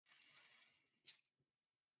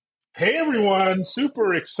Hey everyone,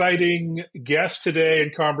 super exciting guest today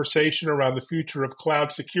and conversation around the future of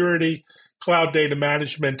cloud security, cloud data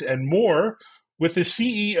management, and more with the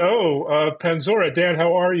CEO of Panzura. Dan,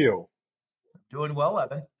 how are you? Doing well,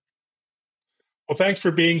 Evan. Well, thanks for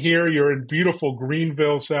being here. You're in beautiful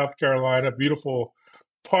Greenville, South Carolina, beautiful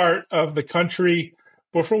part of the country.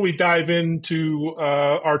 Before we dive into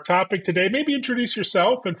our topic today, maybe introduce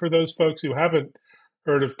yourself. And for those folks who haven't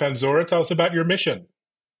heard of Panzura, tell us about your mission.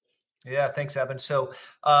 Yeah, thanks, Evan. So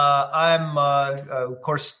I'm, of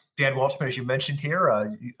course, Dan Waltman, as you mentioned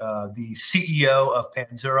here, the CEO of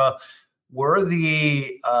Panzura. We're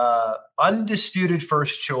the undisputed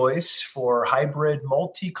first choice for hybrid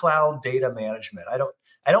multi-cloud data management. I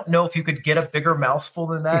don't know if you could get a bigger mouthful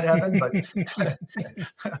than that, Evan, but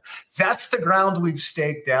that's the ground we've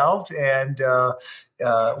staked out, and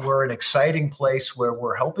we're an exciting place where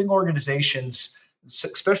we're helping organizations,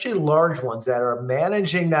 especially large ones that are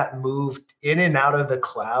managing that move in and out of the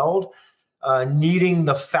cloud, needing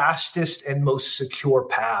the fastest and most secure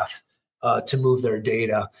path to move their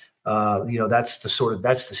data. That's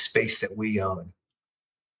the space that we own.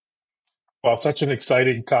 Well, such an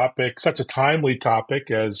exciting topic, such a timely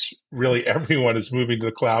topic, as really everyone is moving to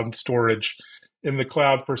the cloud and storage in the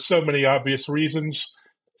cloud for so many obvious reasons.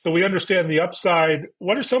 So we understand the upside.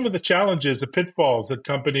 What are some of the challenges, the pitfalls that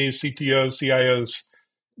companies, CTOs, CIOs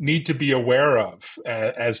need to be aware of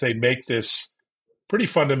as they make this pretty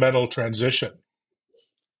fundamental transition?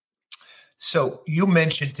 So you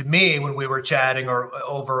mentioned to me when we were chatting or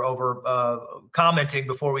over commenting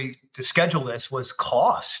before to schedule this was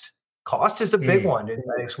cost. Cost is a big one, and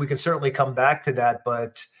we can certainly come back to that.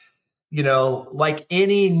 But like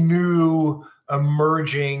any new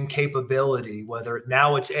emerging capability, whether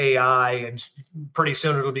now it's AI and pretty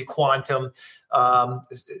soon it'll be quantum,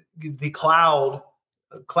 the cloud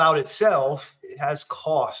itself has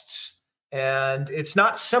costs, and it's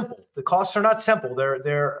not simple. The costs are not simple.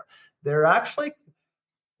 They're actually,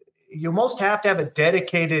 you almost have to have a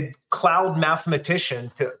dedicated cloud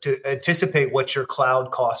mathematician to anticipate what your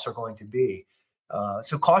cloud costs are going to be.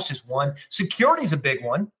 So cost is one. Security is a big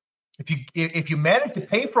one. If you manage to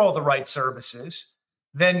pay for all the right services,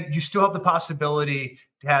 then you still have the possibility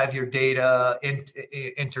to have your data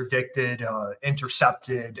interdicted,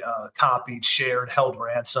 intercepted, copied, shared, held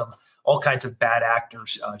ransom, all kinds of bad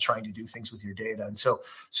actors trying to do things with your data. And so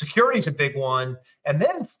security is a big one. And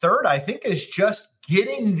then third, I think, is just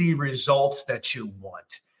getting the result that you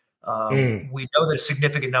want. We know that a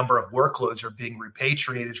significant number of workloads are being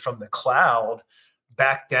repatriated from the cloud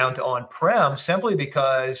back down to on-prem simply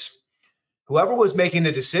because whoever was making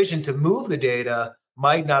the decision to move the data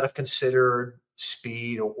might not have considered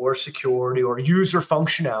speed or security or user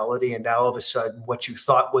functionality. And now all of a sudden, what you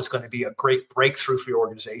thought was going to be a great breakthrough for your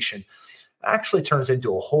organization actually turns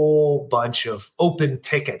into a whole bunch of open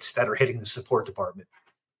tickets that are hitting the support department.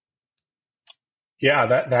 Yeah,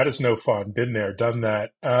 that is no fun. Been there, done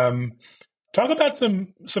that. Talk about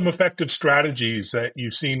some effective strategies that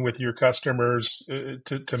you've seen with your customers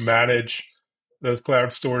to manage those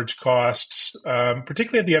cloud storage costs,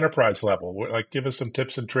 particularly at the enterprise level. Like, give us some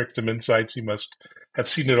tips and tricks, some insights. You must have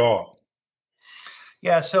seen it all.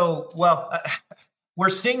 Yeah. So, we're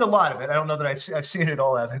seeing a lot of it. I don't know that I've seen it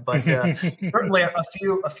all, Evan, but certainly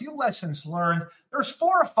a few lessons learned. There's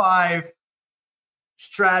 4 or 5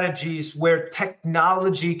 strategies where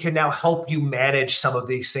technology can now help you manage some of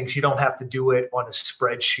these things. You don't have to do it on a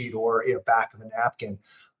spreadsheet or back of a napkin.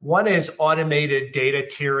 One is automated data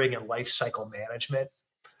tiering and lifecycle management.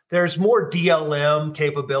 There's more DLM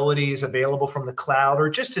capabilities available from the cloud or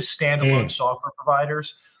just as standalone software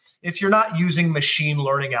providers. If you're not using machine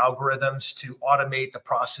learning algorithms to automate the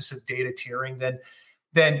process of data tiering,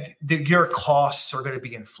 then your costs are going to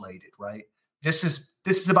be inflated, right? This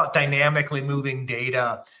is about dynamically moving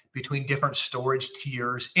data between different storage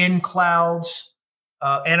tiers in clouds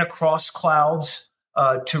and across clouds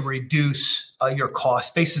to reduce your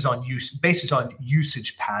costs based on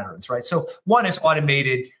usage patterns, right? So one is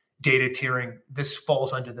automated data tiering. This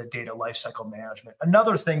falls under the data lifecycle management.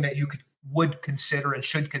 Another thing that you would consider and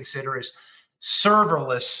should consider is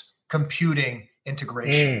serverless computing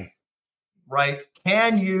integration, right?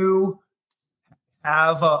 Can you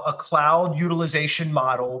have a cloud utilization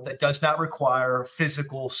model that does not require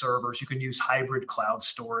physical servers? You can use hybrid cloud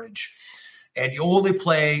storage, and you only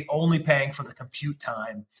paying for the compute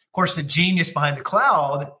time. Of course, the genius behind the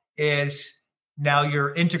cloud is now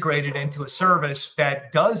you're integrated into a service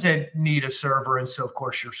that doesn't need a server. And so, of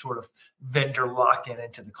course, you're sort of vendor lock-in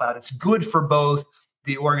into the cloud. It's good for both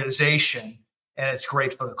the organization and it's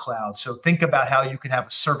great for the cloud. So think about how you can have a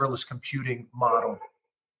serverless computing model.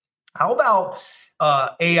 How about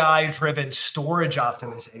AI-driven storage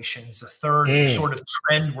optimizations, a third sort of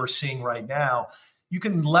trend we're seeing right now? You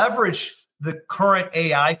can leverage the current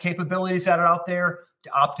AI capabilities that are out there to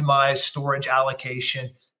optimize storage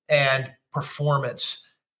allocation and performance.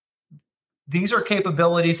 These are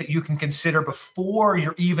capabilities that you can consider before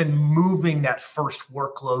you're even moving that first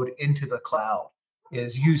workload into the cloud,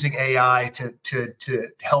 is using AI to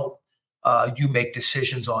help you make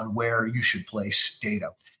decisions on where you should place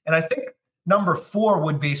data. And I think number 4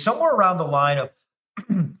 would be somewhere along the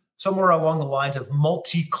lines of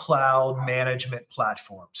multi-cloud management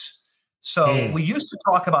platforms. So we used to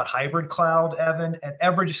talk about hybrid cloud, Evan, and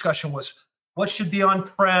every discussion was what should be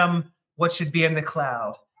on-prem, what should be in the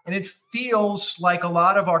cloud. And it feels like a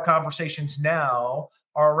lot of our conversations now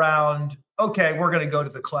are around, okay, we're going to go to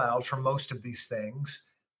the cloud for most of these things.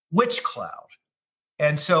 Which cloud?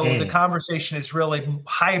 And so the conversation is really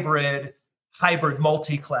hybrid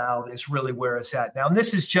multi-cloud is really where it's at now. And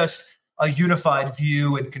this is just a unified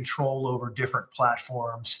view and control over different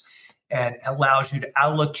platforms, and allows you to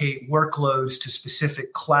allocate workloads to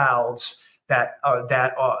specific clouds that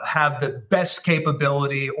have the best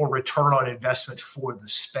capability or return on investment for the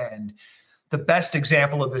spend. The best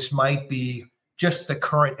example of this might be just the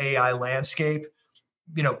current AI landscape.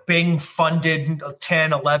 Bing funded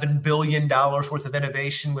 $10-11 billion worth of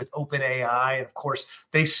innovation with OpenAI. And of course,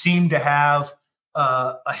 they seem to have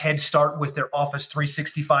a head start with their Office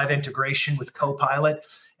 365 integration with Copilot.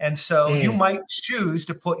 And so you might choose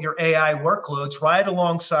to put your AI workloads right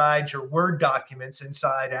alongside your Word documents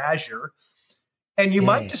inside Azure. And you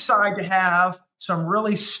might decide to have some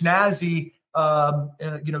really snazzy,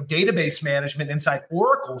 database management inside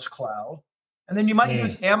Oracle's cloud. And then you might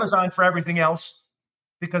use Amazon for everything else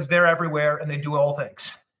because they're everywhere and they do all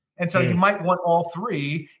things. And so you might want all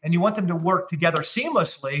three, and you want them to work together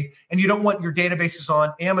seamlessly. And you don't want your databases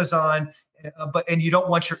on Amazon, and you don't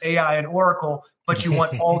want your AI in Oracle, but you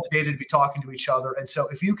want all the data to be talking to each other. And so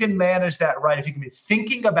if you can manage that right, if you can be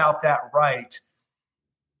thinking about that right,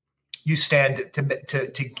 you stand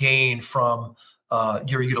to gain from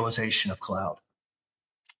your utilization of cloud.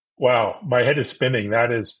 Wow, my head is spinning.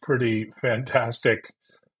 That is pretty fantastic.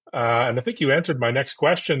 And I think you answered my next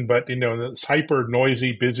question, but this hyper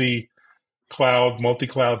noisy, busy cloud,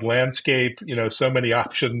 multi-cloud landscape, so many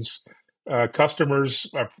options.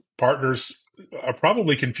 Customers, partners are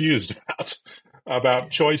probably confused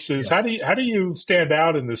about choices. Yeah. How do you stand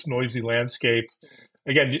out in this noisy landscape?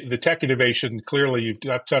 Again, the tech innovation, clearly you've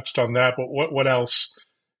touched on that, but what else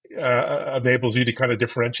enables you to kind of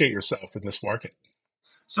differentiate yourself in this market?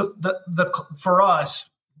 So for us,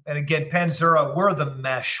 and again, Panzura, we're the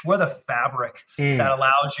mesh, we're the fabric that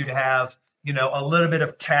allows you to have, a little bit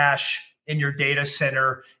of cache in your data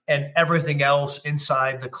center and everything else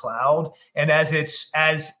inside the cloud. And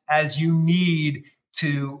as you need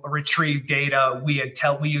to retrieve data, we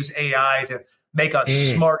use AI to make a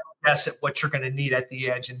smart guess at what you're going to need at the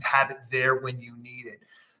edge and have it there when you need it.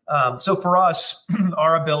 So for us,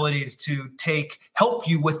 our ability to help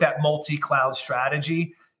you with that multi-cloud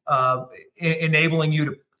strategy, enabling you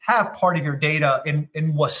to have part of your data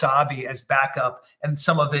in Wasabi as backup and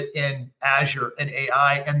some of it in Azure and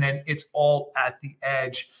AI, and then it's all at the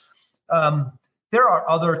edge. There are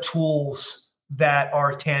other tools that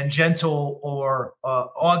are tangential or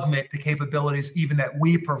augment the capabilities even that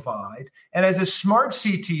we provide. And as a smart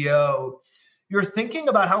CTO, you're thinking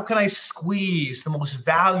about how can I squeeze the most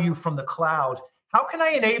value from the cloud? How can I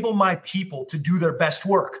enable my people to do their best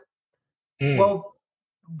work? Well,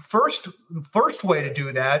 the first way to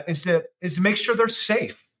do that is to make sure they're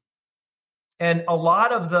safe. And a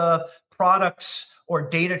lot of the products or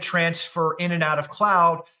data transfer in and out of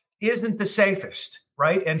cloud isn't the safest,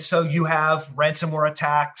 right? And so you have ransomware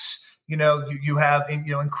attacks, you have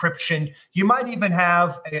encryption. You might even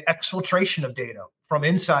have exfiltration of data from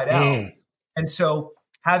inside out. And so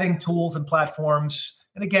having tools and platforms,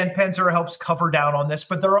 and again, Panzura helps cover down on this,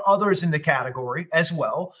 but there are others in the category as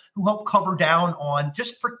well who help cover down on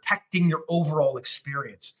just protecting your overall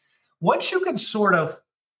experience. Once you can sort of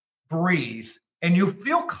breathe and you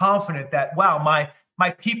feel confident that, wow, my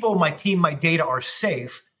people, my team, my data are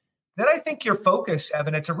safe, then I think your focus,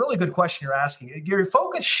 Evan, it's a really good question you're asking. Your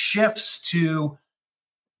focus shifts to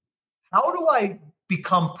how do I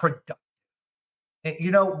become productive?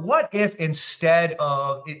 What if instead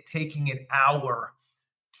of it taking an hour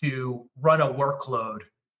to run a workload,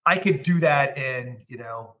 I could do that in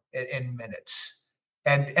minutes?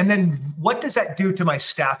 And then what does that do to my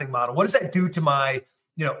staffing model? What does that do to my,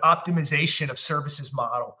 optimization of services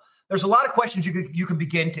model? There's a lot of questions you can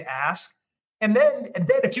begin to ask. And then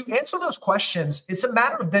if you answer those questions, it's a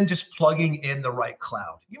matter of then just plugging in the right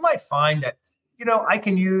cloud. You might find that, I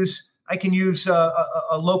can use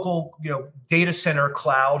a local, data center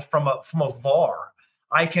cloud from a VAR.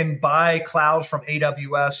 I can buy clouds from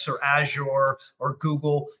AWS or Azure or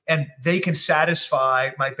Google, and they can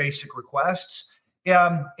satisfy my basic requests.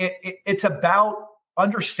 It's about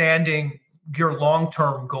understanding your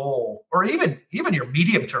long-term goal, or even your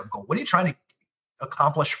medium-term goal. What are you trying to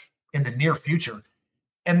accomplish in the near future?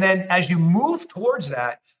 And then as you move towards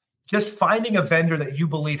that, just finding a vendor that you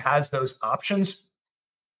believe has those options.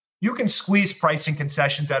 You can squeeze pricing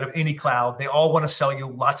concessions out of any cloud. They all want to sell you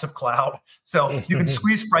lots of cloud. So you can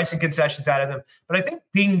squeeze pricing concessions out of them. But I think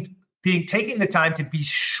taking the time to be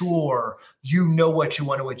sure you know what you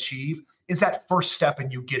want to achieve is that first step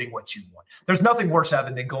in you getting what you want. There's nothing worse,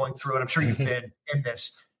 Evan, than going through, and I'm sure you've been in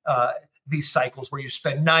these cycles where you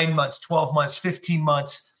spend 9 months, 12 months, 15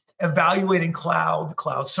 months evaluating cloud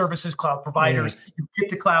services, cloud providers. You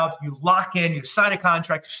get the cloud, you lock in, you sign a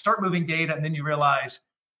contract, you start moving data, and then you realize,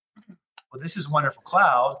 well, this is wonderful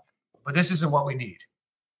cloud, but this isn't what we need,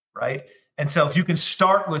 right? And so if you can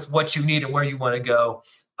start with what you need and where you want to go,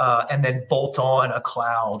 and then bolt on a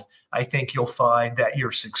cloud, I think you'll find that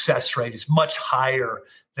your success rate is much higher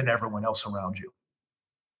than everyone else around you.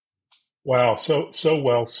 Wow, so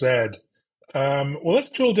well said. Well, let's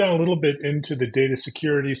drill down a little bit into the data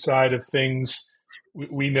security side of things.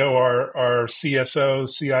 We know our CSO,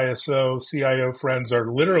 CISO, CIO friends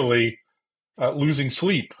are literally losing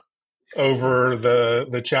sleep over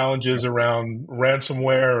the challenges around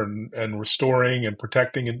ransomware and restoring and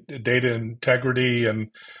protecting data integrity. And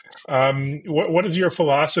what is your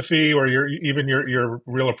philosophy or your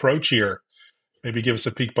real approach here? Maybe give us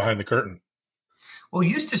a peek behind the curtain. Well, we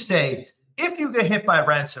used to say, if you get hit by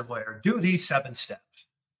ransomware, do these 7 steps,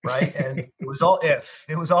 right? And it was all if.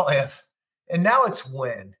 And now it's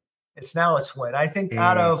when. I think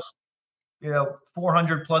out of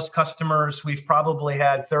 400 plus customers, we've probably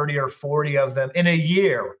had 30 or 40 of them in a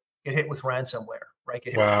year get hit with ransomware, right?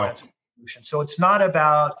 Get hit with ransomware solution. So it's not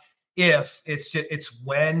about if, it's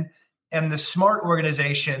when. And the smart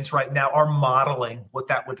organizations right now are modeling what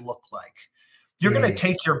that would look like. You're going to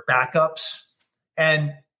take your backups,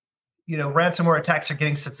 and ransomware attacks are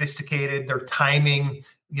getting sophisticated. They're timing,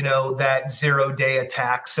 that 0-day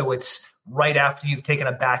attack. So it's right after you've taken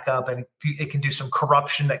a backup, and it can do some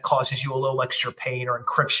corruption that causes you a little extra pain, or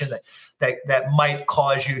encryption that might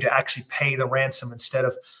cause you to actually pay the ransom instead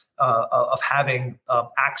of having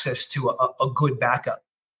access to a good backup.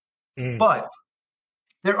 But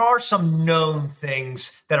there are some known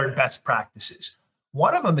things that are best practices.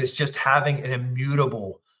 One of them is just having an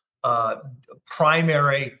immutable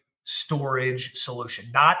primary storage solution,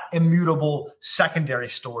 not immutable secondary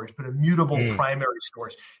storage, but immutable primary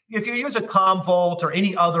storage. If you use a Commvault or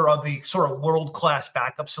any other of the sort of world-class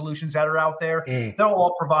backup solutions that are out there, they'll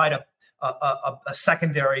all provide a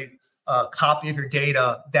secondary copy of your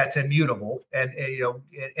data that's immutable, and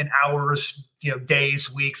in hours,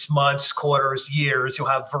 days, weeks, months, quarters, years, you'll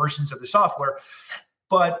have versions of the software.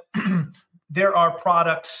 But there are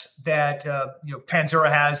products that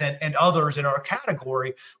Panzura has and others in our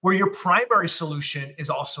category where your primary solution is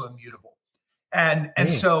also immutable.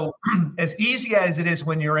 And so as easy as it is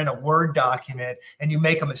when you're in a Word document and you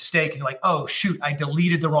make a mistake and you're like, oh, shoot, I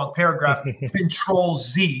deleted the wrong paragraph, Control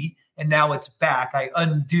Z, and now it's back, I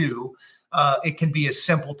undo. It can be as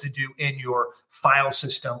simple to do in your file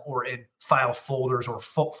system or in file folders or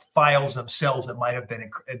files themselves that might have been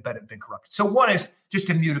corrupted. So one is just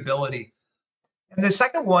immutability. And the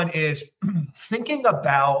second one is thinking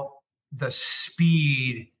about the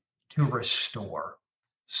speed to restore.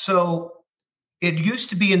 So it used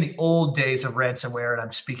to be in the old days of ransomware, and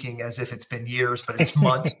I'm speaking as if it's been years, but it's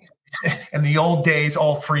months. In the old days,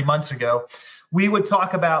 all 3 months ago, we would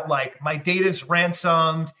talk about like, my data's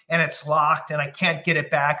ransomed and it's locked and I can't get it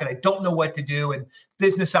back and I don't know what to do, and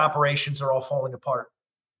business operations are all falling apart.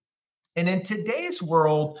 And in today's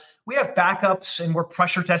world, we have backups and we're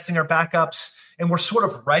pressure testing our backups and we're sort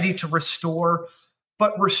of ready to restore,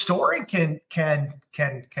 but restoring can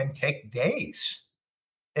take days.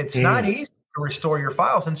 It's not easy to restore your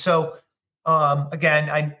files. And so,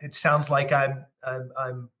 again, it sounds like I'm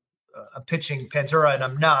pitching Panzura, and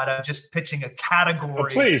I'm not. I'm just pitching a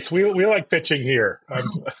category. Oh, please, we like pitching here.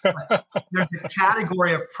 There's a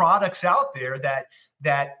category of products out there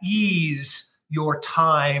that ease your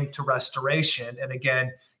time to restoration. And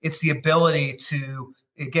again, it's the ability to,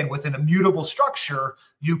 again, with an immutable structure,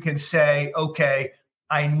 you can say, okay,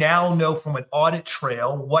 I now know from an audit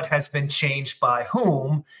trail what has been changed by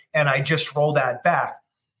whom, and I just roll that back.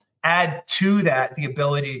 add to that the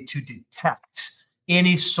ability to detect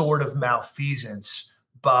any sort of malfeasance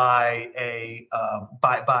by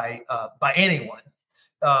anyone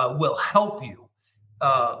will help you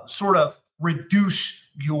sort of reduce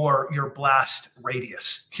your blast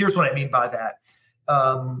radius. Here's what I mean by that.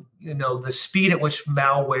 The speed at which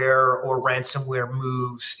malware or ransomware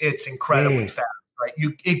moves, it's incredibly fast, right?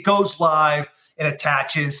 It goes live and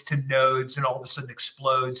attaches to nodes and all of a sudden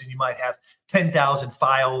explodes, and you might have 10,000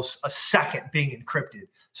 files a second being encrypted,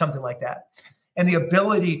 something like that. And the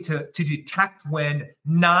ability to detect when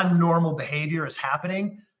non-normal behavior is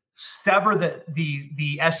happening, sever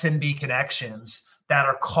the SMB connections that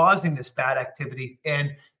are causing this bad activity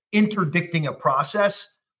and interdicting a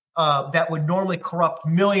process that would normally corrupt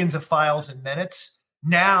millions of files in minutes.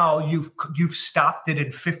 Now you've stopped it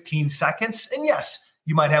in 15 seconds. And yes,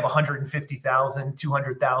 you might have 150,000,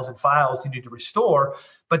 200,000 files you need to restore,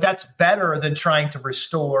 but that's better than trying to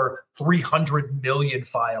restore 300 million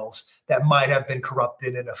files that might have been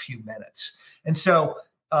corrupted in a few minutes. And so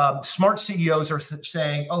smart CEOs are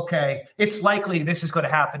saying, okay, it's likely this is going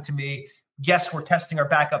to happen to me. Yes, we're testing our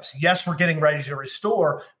backups. Yes, we're getting ready to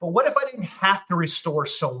restore. But what if I didn't have to restore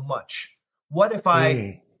so much? What if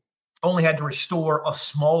I only had to restore a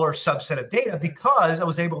smaller subset of data because I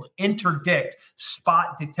was able to interdict,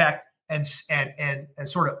 spot, detect, and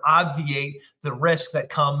sort of obviate the risk that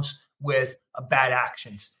comes with bad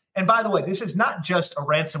actions? And by the way, this is not just a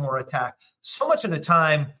ransomware attack. So much of the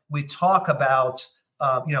time we talk about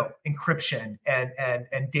encryption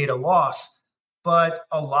and data loss, but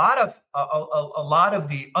a lot of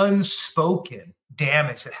the unspoken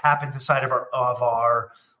damage that happens inside of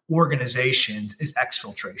our organizations is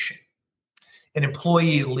exfiltration. An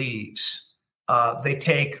employee leaves, they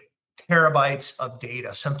take terabytes of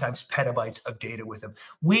data, sometimes petabytes of data with them.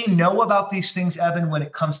 We know about these things, Evan, when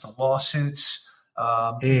it comes to lawsuits.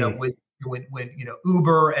 When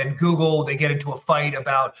Uber and Google, they get into a fight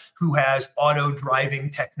about who has auto driving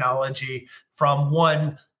technology, from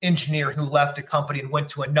one engineer who left a company and went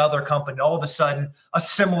to another company. All of a sudden, a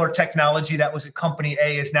similar technology that was at company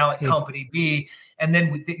A is now at company B. And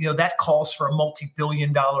then, that calls for a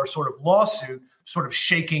multi-billion-dollar sort of lawsuit, sort of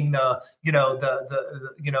shaking the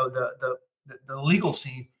legal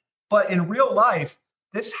scene. But in real life,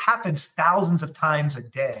 this happens thousands of times a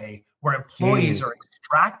day, where employees are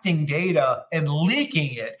extracting data and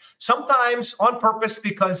leaking it, sometimes on purpose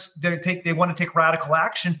because they want to take radical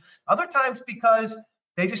action, other times because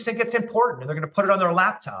they just think it's important and they're going to put it on their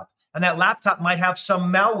laptop. And that laptop might have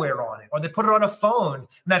some malware on it, or they put it on a phone and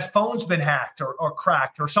that phone's been hacked or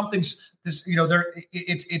cracked, or something's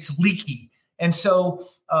it's leaky. And so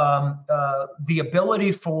the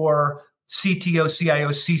ability for CTOs,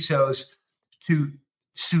 CIOs, CISOs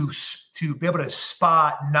to be able to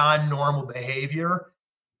spot non-normal behavior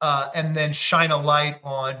and then shine a light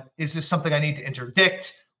on, is this something I need to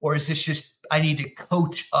interdict, or is this just I need to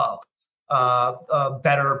coach up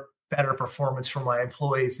better performance for my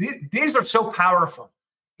employees? These are so powerful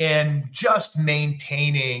in just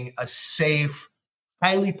maintaining a safe,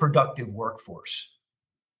 highly productive workforce.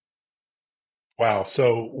 Wow,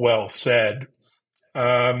 so well said.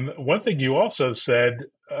 One thing you also said,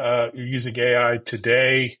 you're using AI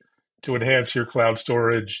today to enhance your cloud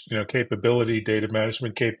storage, capability, data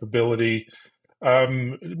management capability.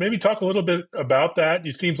 Maybe talk a little bit about that.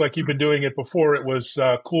 It seems like you've been doing it before. It was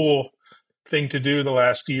a cool thing to do the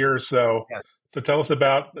last year or so. Yeah. So tell us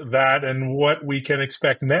about that and what we can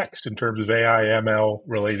expect next in terms of AI, ML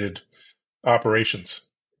related operations.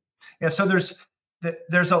 Yeah. So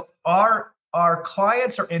our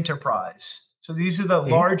clients are enterprise. So these are the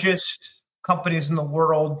largest companies in the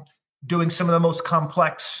world doing some of the most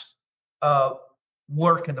complex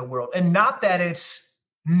work in the world. And not that it's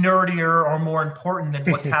nerdier or more important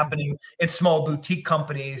than what's happening in small boutique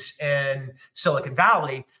companies in Silicon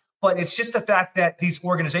Valley, but it's just the fact that these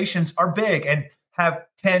organizations are big and have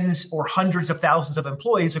tens or hundreds of thousands of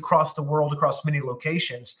employees across the world, across many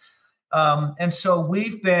locations. And so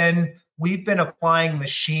we've been applying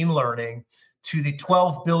machine learning to the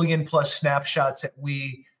 12 billion plus snapshots that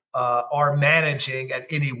we are managing at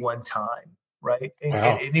any one time, right? Wow.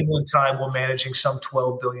 At any one time, we're managing some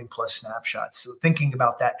 12 billion plus snapshots. So thinking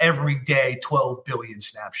about that every day, 12 billion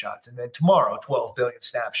snapshots. And then tomorrow, 12 billion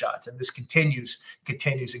snapshots. And this continues.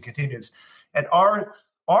 And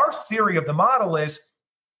our theory of the model is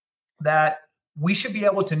that we should be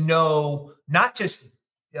able to know not just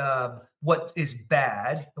what is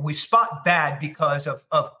bad, and we spot bad because of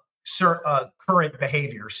current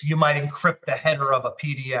behaviors. You might encrypt the header of a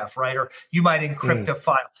PDF, right? Or you might encrypt a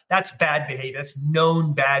file. That's bad behavior. That's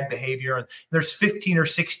known bad behavior. And there's 15 or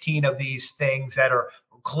 16 of these things that are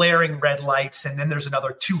glaring red lights, and then there's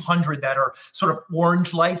another 200 that are sort of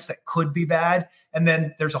orange lights that could be bad, and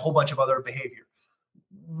then there's a whole bunch of other behavior.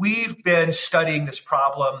 We've been studying this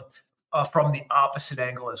problem from the opposite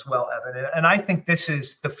angle as well, Evan, and I think this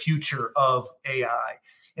is the future of AI.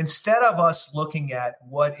 Instead of us looking at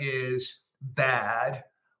what is bad,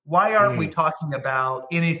 why aren't we talking about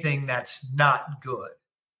anything that's not good?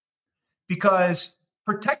 Because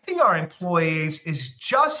protecting our employees is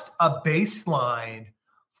just a baseline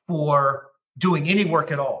for doing any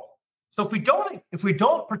work at all. So if we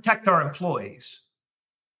don't protect our employees,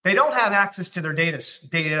 they don't have access to their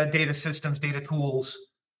data systems, data tools,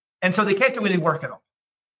 and so they can't do any work at all.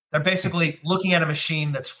 They're basically looking at a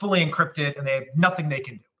machine that's fully encrypted, and they have nothing they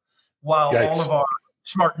can do, while Yikes. all of our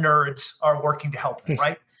smart nerds are working to help them,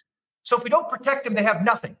 right? So if we don't protect them, they have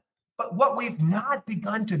nothing. But what we've not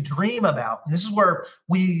begun to dream about, and this is where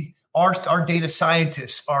our data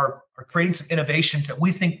scientists are creating some innovations that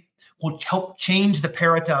we think will help change the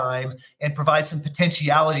paradigm and provide some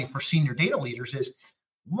potentiality for senior data leaders, is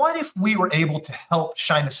what if we were able to help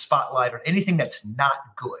shine a spotlight on anything that's not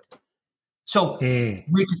good? So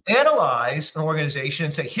we can analyze an organization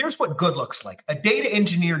and say, here's what good looks like. A data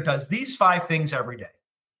engineer does these 5 things every day.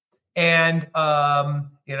 And a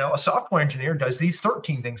software engineer does these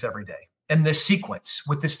 13 things every day in this sequence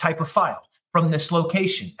with this type of file from this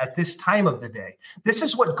location at this time of the day. This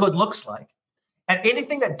is what good looks like. And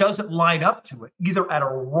anything that doesn't line up to it, either at a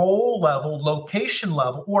role level, location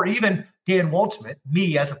level, or even Dan Waltzman,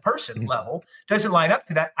 me as a person level, doesn't line up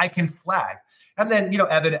to that, I can flag. And then,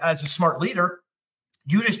 Evan, as a smart leader,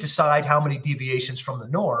 you just decide how many deviations from the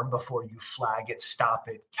norm before you flag it, stop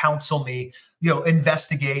it, counsel me,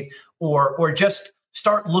 investigate, or just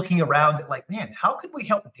start looking around at like, man, how could we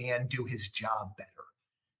help Dan do his job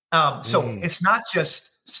better? So it's not just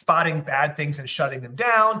spotting bad things and shutting them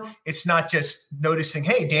down. It's not just noticing,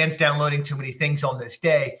 hey, Dan's downloading too many things on this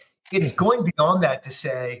day. It's going beyond that to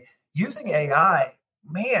say, using AI,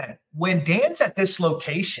 man, when Dan's at this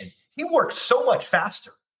location, he works so much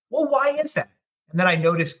faster. Well, why is that? And then I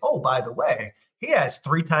notice, oh, by the way, he has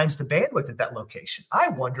 3 times the bandwidth at that location. I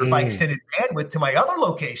wonder if I extended bandwidth to my other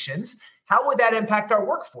locations, how would that impact our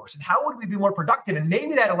workforce? And how would we be more productive? And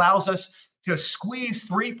maybe that allows us to squeeze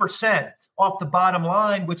 3% off the bottom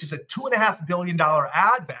line, which is a $2.5 billion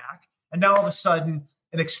add back. And now all of a sudden,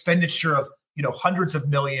 an expenditure of hundreds of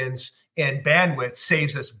millions in bandwidth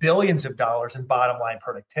saves us billions of dollars in bottom line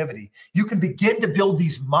productivity. You can begin to build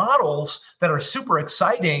these models that are super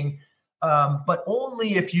exciting, but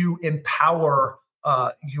only if you empower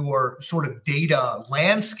your sort of data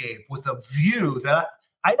landscape with a view that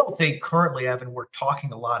I don't think currently, Evan, we're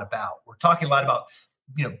talking a lot about. We're talking a lot about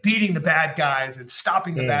beating the bad guys and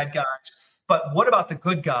stopping the bad guys. But what about the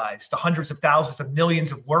good guys, the hundreds of thousands of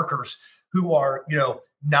millions of workers who are,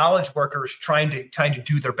 knowledge workers trying to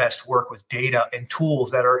do their best work with data and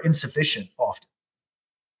tools that are insufficient often?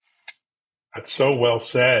 That's so well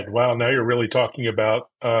said. Wow, now you're really talking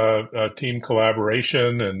about team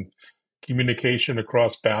collaboration and communication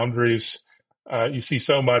across boundaries. You see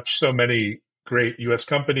so many great U.S.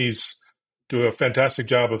 companies do a fantastic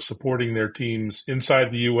job of supporting their teams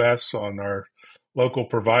inside the U.S. on our local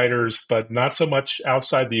providers, but not so much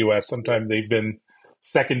outside the U.S. Sometimes they've been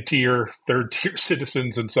second tier, third tier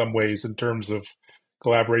citizens in some ways in terms of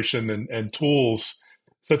collaboration and tools.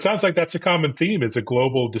 So it sounds like that's a common theme. It's a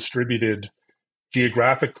global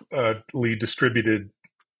geographically distributed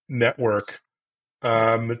network.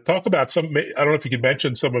 Talk about I don't know if you could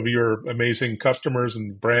mention some of your amazing customers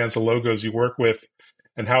and brands and logos you work with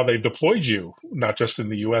and how they've deployed you, not just in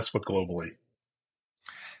the US, but globally.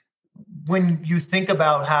 When you think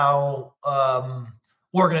about how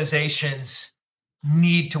organizations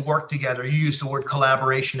need to work together, you used the word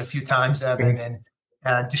collaboration a few times, Evan,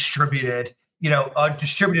 and distributed. A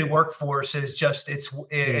distributed workforce is just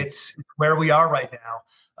it's where we are right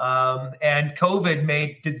now. And COVID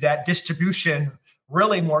made that distribution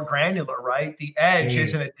really more granular, right? The edge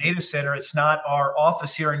isn't a data center. It's not our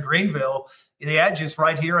office here in Greenville. The edge is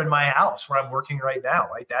right here in my house where I'm working right now,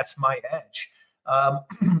 right? That's my edge.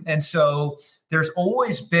 And so there's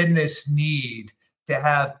always been this need to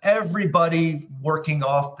have everybody working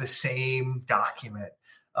off the same document,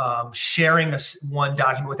 sharing one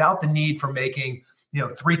document without the need for making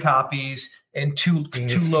 3 copies and two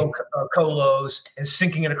low colos and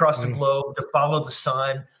syncing it across the globe to follow the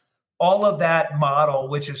sun. All of that model,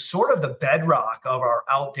 which is sort of the bedrock of our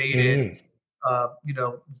outdated,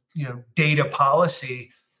 data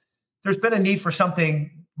policy. There's been a need for something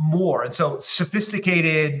more. And so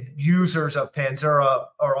sophisticated users of Panzura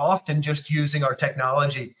are often just using our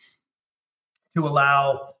technology to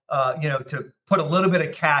allow, to put a little bit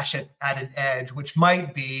of cache at an edge, which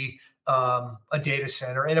might be a data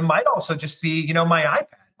center. And it might also just be, my iPad,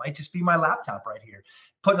 might just be my laptop right here.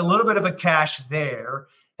 Put a little bit of a cache there,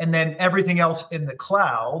 and then everything else in the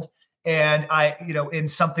cloud. And in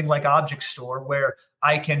something like Object Store, where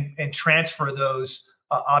I can transfer those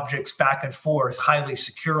objects back and forth highly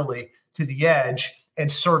securely to the edge and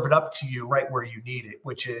serve it up to you right where you need it,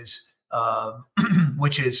 which is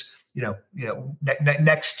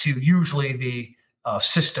next to usually the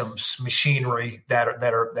systems machinery that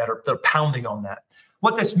are pounding on that.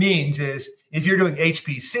 What this means is, if you're doing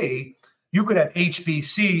HPC, you could have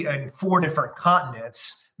HPC in 4 different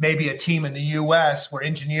continents. Maybe a team in the US where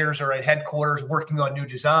engineers are at headquarters working on new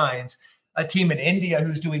designs, a team in India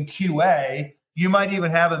who's doing QA. You might even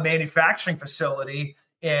have a manufacturing facility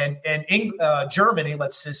in Germany,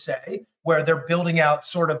 let's just say, where they're building out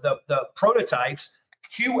sort of the prototypes,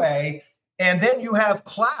 QA, and then you have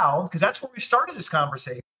cloud, because that's where we started this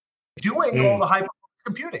conversation, doing all the high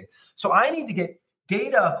computing. So I need to get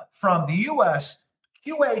data from the US,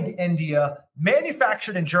 QA to India,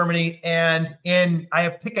 manufactured in Germany, and I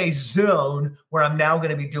have pick a zone where I'm now going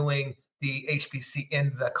to be doing the HPC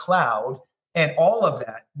in the cloud, and all of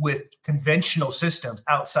that with conventional systems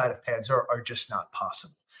outside of Panzura are just not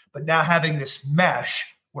possible. But now having this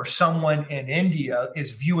mesh where someone in India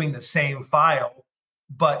is viewing the same file,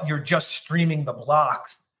 but you're just streaming the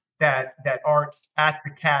blocks that aren't at the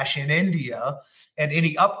cache in India, and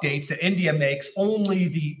any updates that India makes, only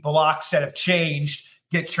the blocks that have changed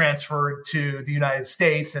get transferred to the United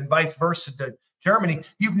States, and vice versa to Germany.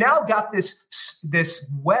 You've now got this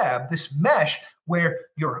web, this mesh, where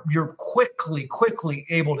you're quickly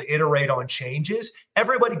able to iterate on changes.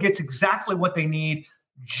 Everybody gets exactly what they need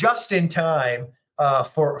just in time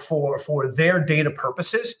for their data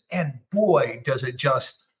purposes, and boy, does it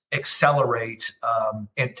just accelerate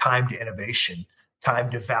in time to innovation,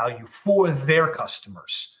 time to value for their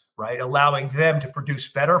customers, right? Allowing them to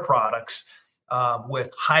produce better products with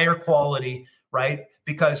higher quality, right?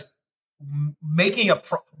 Because making a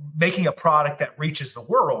product that reaches the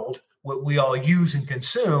world, what we all use and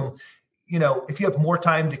consume, if you have more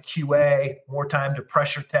time to QA, more time to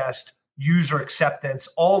pressure test, user acceptance,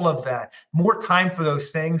 all of that, more time for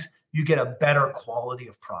those things, you get a better quality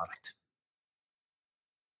of product.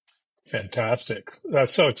 Fantastic.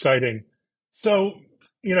 That's so exciting. So,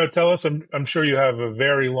 tell us, I'm sure you have a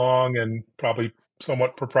very long and probably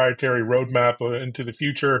somewhat proprietary roadmap into the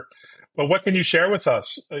future, but what can you share with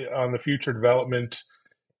us on the future development,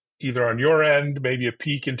 either on your end, maybe a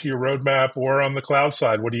peek into your roadmap, or on the cloud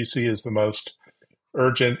side? What do you see as the most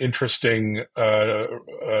urgent, interesting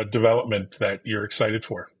development that you're excited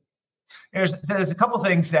for? There's a couple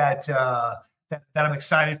things that I'm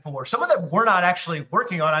excited for. Some of them we're not actually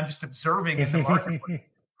working on. I'm just observing in the marketplace.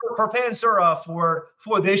 For Panzura,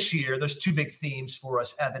 for this year, there's 2 big themes for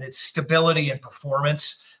us, Evan. It's stability and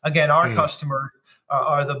performance. Again, our customers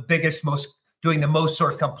are the biggest, doing the most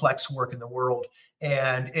sort of complex work in the world,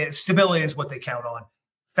 and stability is what they count on.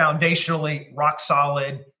 Foundationally, rock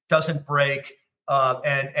solid, doesn't break,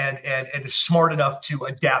 and is smart enough to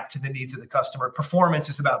adapt to the needs of the customer. Performance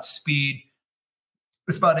is about speed.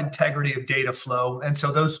 It's about integrity of data flow, and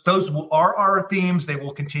so those are our themes. They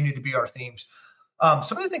will continue to be our themes.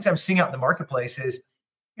 Some of the things I'm seeing out in the marketplace is,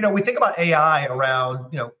 we think about AI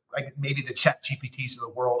around, like maybe the chat GPTs of the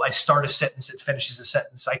world. I start a sentence, it finishes a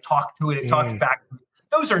sentence. I talk to it, it talks back to me.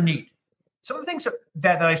 Those are neat. Some of the things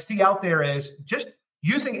that I see out there is just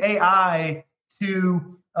using AI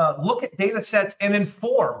to look at data sets and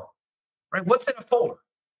inform, right? What's in a folder?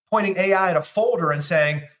 Pointing AI at a folder and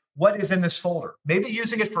saying, what is in this folder? Maybe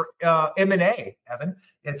using it for M&A, Evan.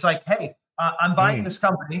 It's like, hey, I'm buying this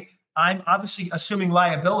company. I'm obviously assuming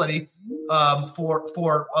liability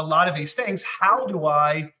for a lot of these things. How do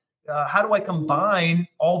I combine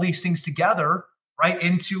all these things together, right,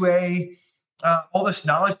 into all this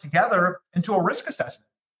knowledge together into a risk assessment,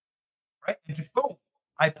 right? And just boom,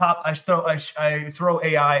 I throw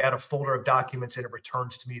AI at a folder of documents, and it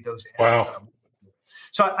returns to me those answers. Wow.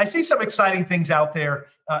 So I see some exciting things out there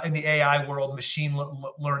in the AI world, machine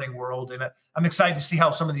learning world, and I'm excited to see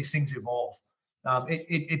how some of these things evolve.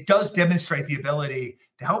 It does demonstrate the ability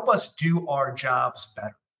to help us do our jobs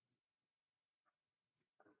better.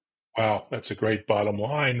 Wow, that's a great bottom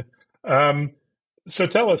line. So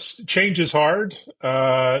tell us, change is hard.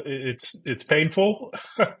 It's painful.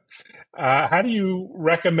 How do you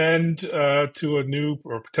recommend to a new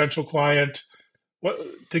or potential client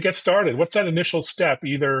to get started? What's that initial step,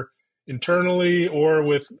 either internally or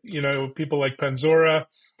with people like Panzura?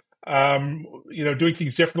 Doing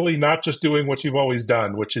things differently, not just doing what you've always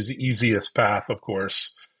done, which is the easiest path, of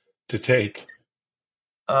course, to take.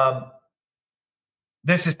 Um,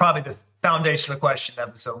 this is probably the foundational question,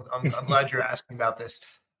 Evan, so I'm glad you're asking about this.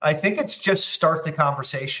 I think it's just start the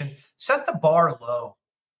conversation, set the bar low.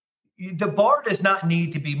 The bar does not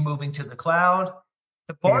need to be moving to the cloud.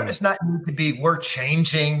 The bar does not need to be we're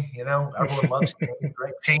changing. Everyone loves change,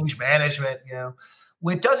 right? Change management.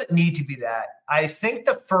 It doesn't need to be that. I think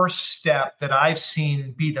the first step that I've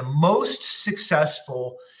seen be the most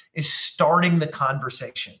successful is starting the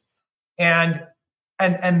conversation. And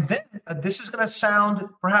then this is going to sound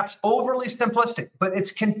perhaps overly simplistic, but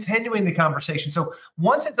it's continuing the conversation. So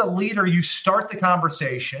once as a leader, you start the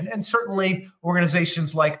conversation, and certainly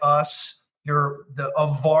organizations like us,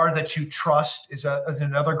 a VAR that you trust is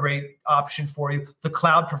another great option for you. The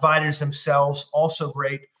cloud providers themselves also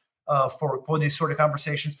great for these sort of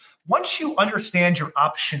conversations. Once you understand your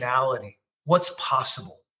optionality, what's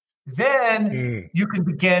possible, then you can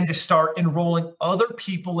begin to start enrolling other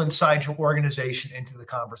people inside your organization into the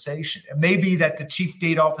conversation. It may be that the chief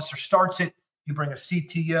data officer starts it. You bring a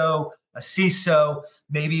CTO, a CISO,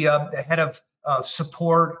 maybe a head of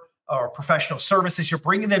support or professional services. You're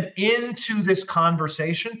bringing them into this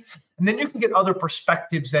conversation. And then you can get other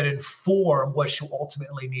perspectives that inform what you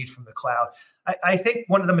ultimately need from the cloud. I think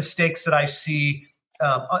one of the mistakes that I see,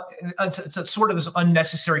 it's sort of this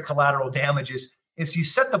unnecessary collateral damages, is you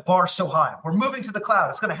set the bar so high. We're moving to the cloud.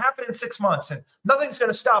 It's going to happen in 6 months and nothing's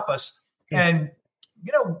going to stop us. And,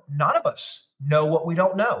 none of us know what we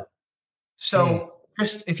don't know. So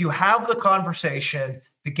just if you have the conversation,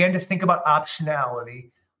 begin to think about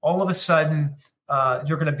optionality, all of a sudden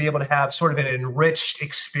you're going to be able to have sort of an enriched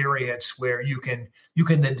experience where you can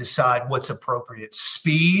then decide what's appropriate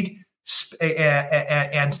speed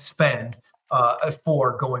and spend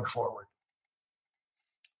for going forward.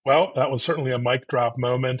 Well, that was certainly a mic drop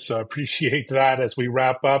moment. So I appreciate that as we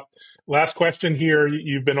wrap up. Last question here.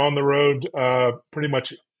 You've been on the road pretty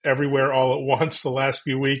much everywhere all at once the last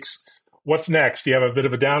few weeks. What's next? Do you have a bit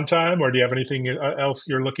of a downtime, or do you have anything else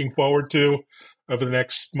you're looking forward to over the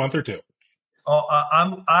next month or two?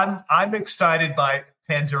 I'm excited by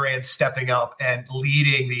Panzurians stepping up and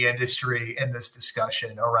leading the industry in this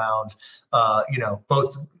discussion around,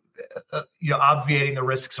 both, obviating the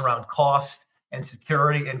risks around cost and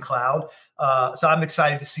security in cloud. So I'm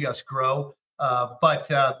excited to see us grow. But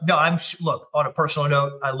look, on a personal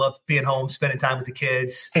note, I love being home, spending time with the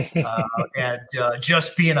kids, and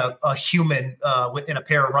just being a human in a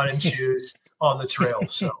pair of running shoes on the trail.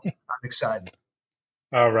 So I'm excited.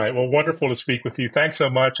 All right. Well, wonderful to speak with you. Thanks so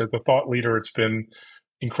much. As a thought leader, it's been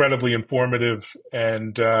incredibly informative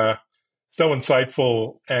and so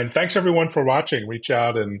insightful. And thanks everyone for watching. Reach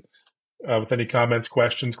out and with any comments,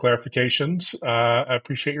 questions, clarifications. I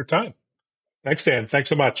appreciate your time. Thanks, Dan. Thanks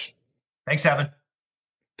so much. Thanks, Evan.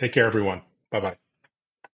 Take care, everyone. Bye-bye.